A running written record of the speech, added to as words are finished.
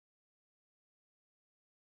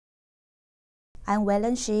I'm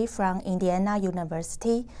Wei-Lun from Indiana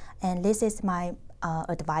University, and this is my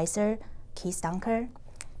advisor, Keith Dunker.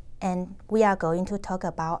 And we are going to talk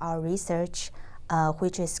about our research,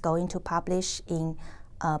 which is going to publish in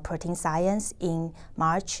Protein Science in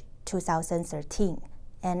March 2013.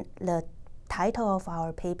 And the title of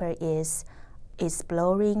our paper is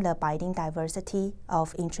Exploring the Binding Diversity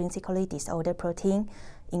of Intrinsically Disordered Protein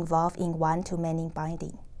Involved in One-to-Many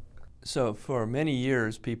Binding. So for many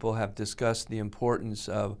years, people have discussed the importance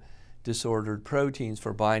of disordered proteins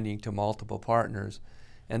for binding to multiple partners.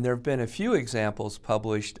 And there have been a few examples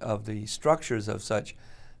published of the structures of such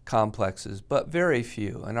complexes, but very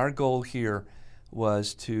few. And our goal here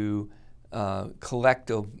was to collect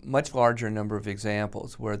a much larger number of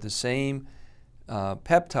examples where the same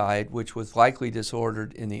peptide, which was likely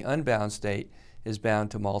disordered in the unbound state, is bound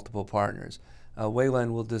to multiple partners.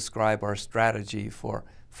 Wei-Lun will describe our strategy for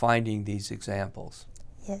finding these examples.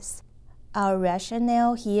 Yes. Our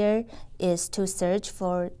rationale here is to search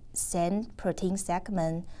for same protein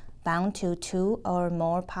segment bound to two or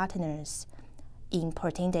more partners in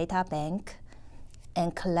protein data bank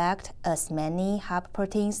and collect as many hub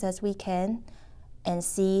proteins as we can and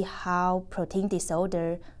see how protein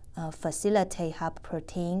disorder facilitate hub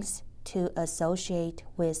proteins to associate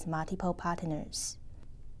with multiple partners.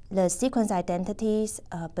 The sequence identities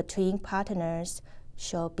between partners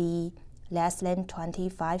should be less than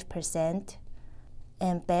 25%.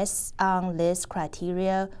 And based on this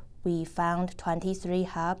criteria, we found 23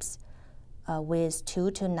 hubs with 2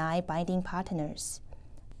 to 9 binding partners.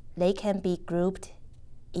 They can be grouped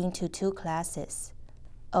into two classes.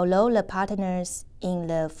 Although the partners in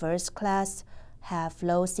the first class have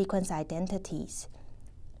low sequence identities,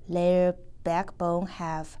 their backbone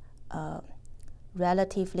have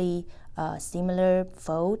relatively similar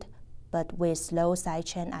fold, but with low side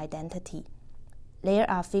chain identity. There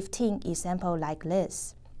are 15 examples like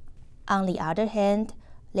this. On the other hand,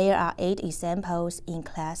 there are 8 examples in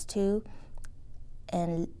class 2,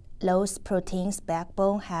 and those proteins'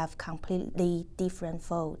 backbone have completely different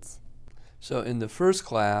folds. So in the first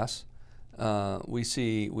class,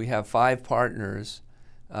 we have 5 partners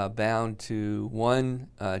bound to one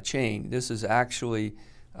chain. This is actually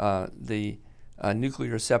the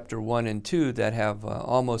nuclear receptor 1 and 2 that have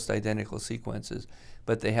almost identical sequences,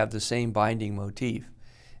 but they have the same binding motif.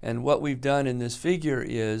 And what we've done in this figure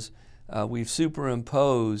is we've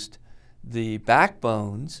superimposed the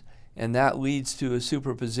backbones, and that leads to a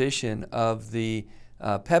superposition of the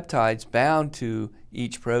peptides bound to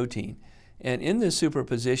each protein. And in this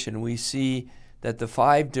superposition, we see that the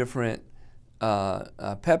 5 different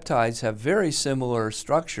peptides have very similar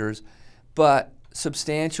structures, but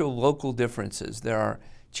substantial local differences. There are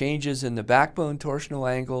changes in the backbone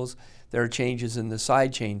torsional angles, there are changes in the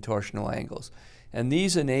side chain torsional angles. And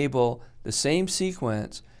these enable the same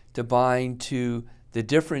sequence to bind to the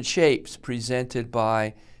different shapes presented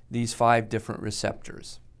by these 5 different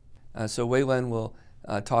receptors. So Wei-Lun will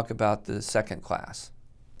talk about the second class.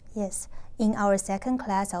 Yes, in our second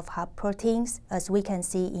class of hub proteins, as we can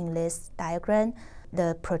see in this diagram,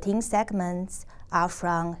 the protein segments are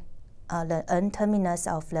from the N-terminus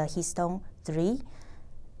of the histone 3.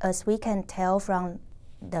 As we can tell from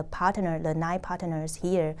the 9 partners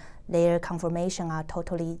here, their conformation are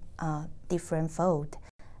totally different fold.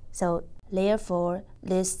 So therefore,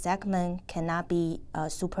 this segment cannot be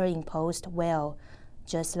superimposed well,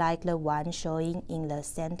 just like the one showing in the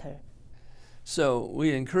center. So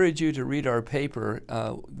we encourage you to read our paper.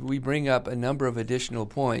 We bring up a number of additional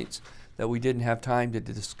points that we didn't have time to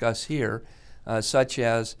discuss here, such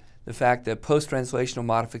as the fact that post-translational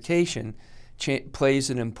modification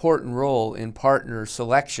plays an important role in partner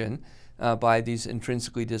selection by these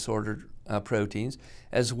intrinsically disordered proteins,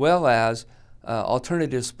 as well as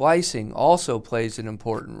alternative splicing also plays an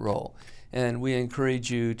important role. And we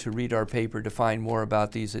encourage you to read our paper to find more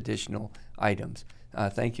about these additional items.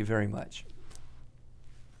 Thank you very much.